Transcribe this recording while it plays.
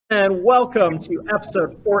And welcome to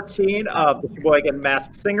episode 14 of the Cheboygan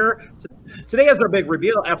Masked Singer. Today is our big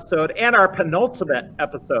reveal episode and our penultimate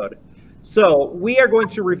episode. So we are going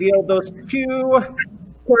to reveal those two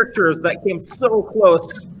characters that came so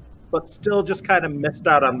close, but still just kind of missed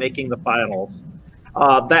out on making the finals.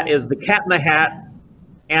 That is the Cat in the Hat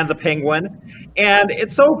and the Penguin. And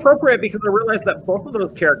it's so appropriate because I realized that both of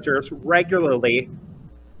those characters regularly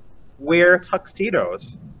wear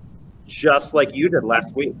tuxedos, just like you did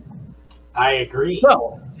last week. I agree.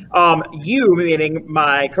 So, you meaning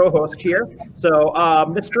my co-host here. So,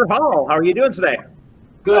 Mr. Hall, how are you doing today?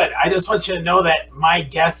 Good. I just want you to know that my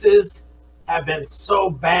guesses have been so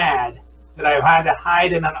bad that I've had to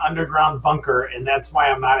hide in an underground bunker, and that's why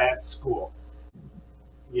I'm not at school.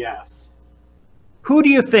 Yes. Who do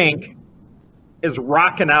you think is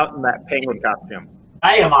rocking out in that penguin costume?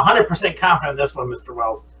 I am 100% confident in this one, Mr.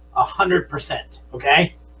 Wells. 100%.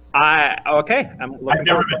 Okay? Okay. I've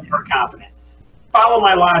never been more confident. Follow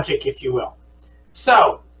my logic, if you will.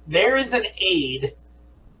 So, there is an aide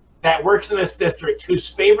that works in this district whose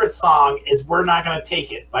favorite song is We're Not Gonna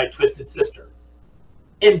Take It by Twisted Sister.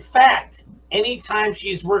 In fact, anytime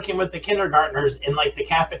she's working with the kindergartners in like the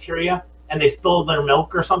cafeteria and they spill their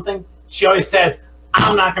milk or something, she always says,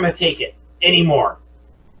 I'm not gonna take it anymore.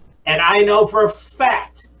 And I know for a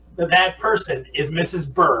fact that that person is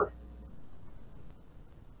Mrs. Burr.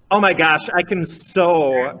 Oh my gosh, I can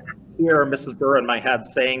so hear Mrs. Burr in my head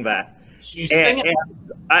saying that. She's singing.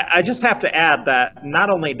 And I just have to add that not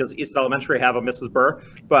only does East Elementary have a Mrs. Burr,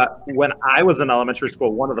 but when I was in elementary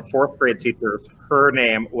school, one of the fourth grade teachers, her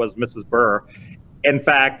name was Mrs. Burr. In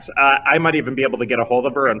fact, I might even be able to get a hold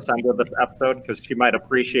of her and send her this episode because she might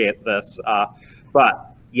appreciate this. But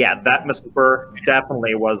yeah, that Mrs. Burr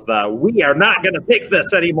definitely was the, we are not going to take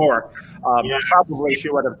this anymore. Yes. Probably she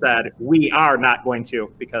would have said, we are not going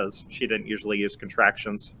to, because she didn't usually use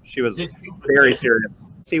contractions. She was very serious.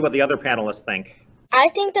 See what the other panelists think. I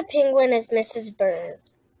think the Penguin is Mrs. Burr.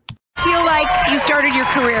 I feel like you started your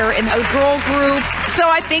career in a girl group, so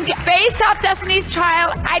I think based off Destiny's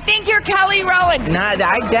Child, I think you're Kelly Rowland. Nah,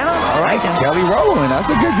 I down. All right, Kelly Rowland. That's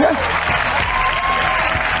a good guess.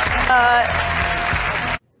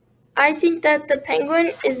 I think that the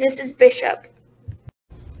Penguin is Mrs. Bishop.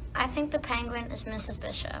 I think the Penguin is Mrs.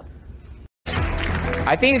 Bishop.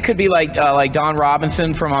 I think it could be like Don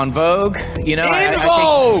Robinson from On Vogue. You know,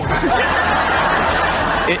 Vogue.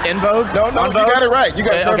 In Vogue? No, you got it right. You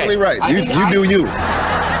got it perfectly right. You do you.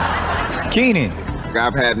 Keenan.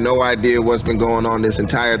 I've had no idea what's been going on this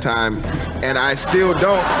entire time, and I still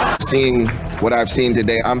don't. Seeing what I've seen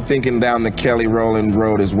today, I'm thinking down the Kelly Rowland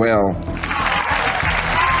road as well.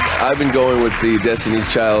 I've been going with the Destiny's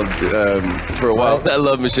Child for a while. I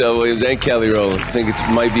love Michelle Williams and Kelly Rowland. I think it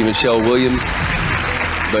might be Michelle Williams.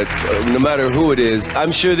 But no matter who it is,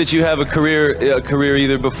 I'm sure that you have a career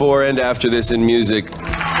either before and after this in music.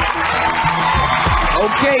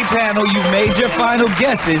 Okay, panel, you made your final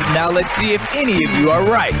guesses. Now let's see if any of you are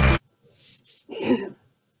right.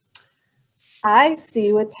 I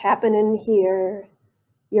see what's happening here.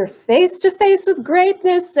 You're face to face with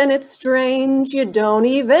greatness and it's strange. You don't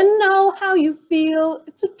even know how you feel.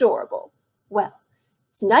 It's adorable. Well,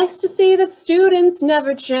 it's nice to see that students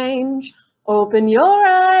never change. Open your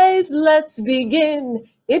eyes, let's begin.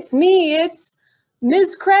 It's me, it's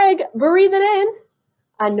Ms. Craig, breathe it in.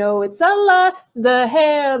 I know it's a lot, the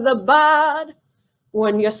hair, the bod.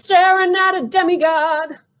 When you're staring at a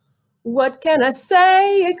demigod, what can I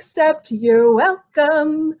say except you're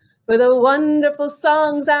welcome for the wonderful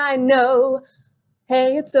songs I know.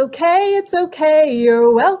 Hey, it's okay,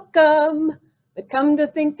 you're welcome. But come to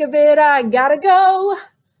think of it, I gotta go.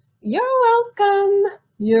 You're welcome.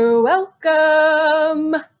 You're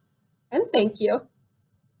welcome. And thank you.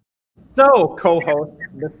 So, co-host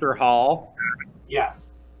Mr. Hall.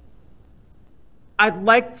 Yes. I'd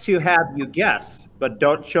like to have you guess, but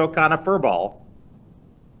don't choke on a fur ball.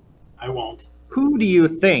 I won't. Who do you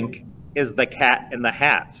think is the Cat in the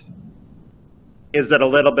Hat? Is it a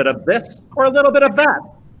little bit of this or a little bit of that?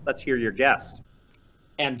 Let's hear your guess.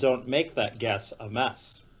 And don't make that guess a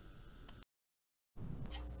mess.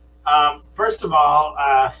 First of all,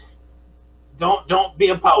 don't be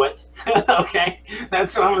a poet. Okay,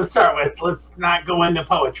 that's what I'm going to start with. Let's not go into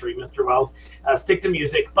poetry, Mr. Wells. Stick to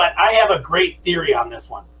music. But I have a great theory on this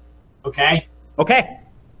one. Okay. Okay.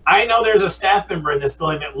 I know there's a staff member in this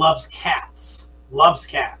building that loves cats.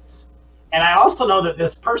 And I also know that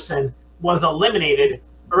this person was eliminated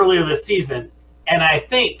earlier this season. And I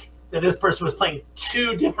think that this person was playing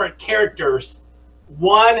two different characters.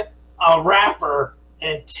 One, a rapper,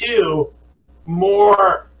 and two,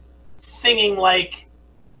 more singing like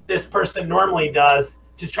this person normally does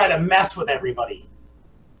to try to mess with everybody.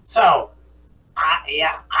 So,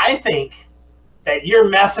 I think that you're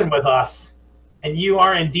messing with us, and you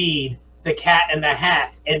are indeed the Cat in the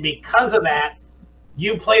Hat. And because of that,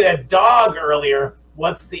 you played a dog earlier.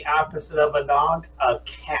 What's the opposite of a dog? A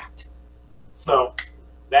cat. So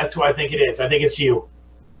that's who I think it is. I think it's you.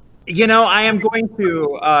 You know, I am going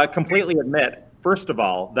to completely admit, first of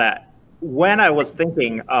all, that when I was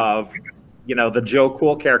thinking of, you know, the Joe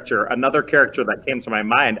Cool character, another character that came to my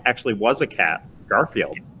mind actually was a cat,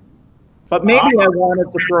 Garfield. But maybe I wanted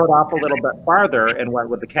to throw it off a little bit farther and went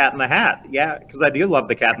with the Cat in the Hat. Yeah, because I do love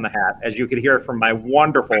the Cat in the Hat, as you could hear from my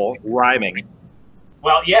wonderful rhyming.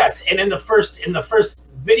 Well, yes, and in the first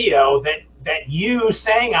video that you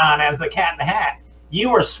sang on as the Cat in the Hat, you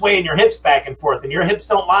were swaying your hips back and forth, and your hips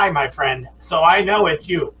don't lie, my friend. So I know it's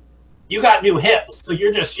you. You got new hips, so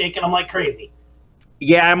you're just shaking them like crazy.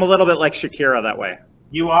 Yeah, I'm a little bit like Shakira that way.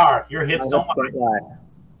 You are. Your hips don't lie.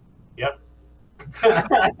 Yep.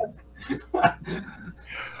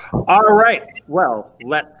 All right. Well,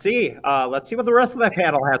 let's see. Let's see what the rest of that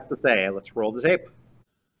panel has to say. Let's roll the tape.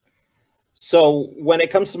 So when it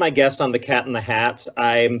comes to my guess on the Cat in the Hat,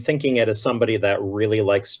 I'm thinking it as somebody that really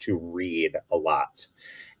likes to read a lot.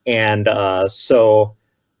 And so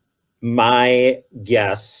my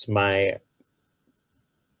guess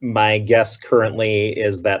currently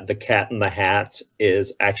is that the Cat in the Hat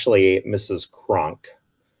is actually Mrs. Kronk.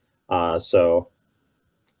 So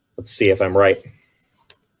let's see if I'm right.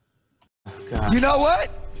 You know what?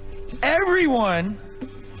 Everyone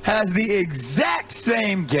has the exact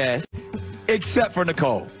same guess except for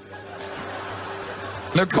Nicole.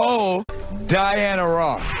 Nicole, Diana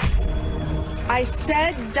Ross. I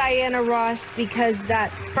said Diana Ross because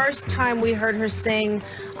that first time we heard her sing,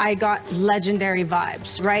 I got legendary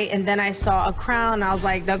vibes, right? And then I saw a crown, I was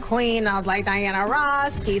like, the queen, I was like, Diana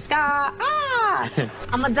Ross, Key Ska,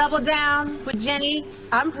 I'm a double down with Jenny.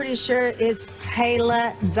 I'm pretty sure it's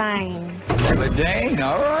Taylor Dane. Taylor Dane,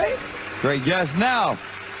 all right. Great guess. Now,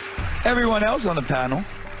 everyone else on the panel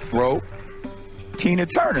wrote Tina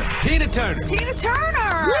Turner. Tina Turner. Tina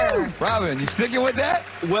Turner! Woo! Robin, you sticking with that?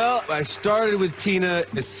 Well, I started with Tina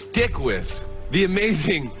to stick with the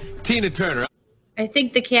amazing Tina Turner. I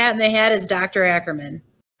think the Cat in the Hat is Dr. Ackerman.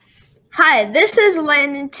 Hi, this is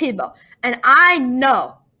Landon Tebow, and I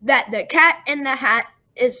know that the Cat in the Hat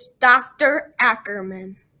is Dr.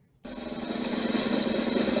 Ackerman.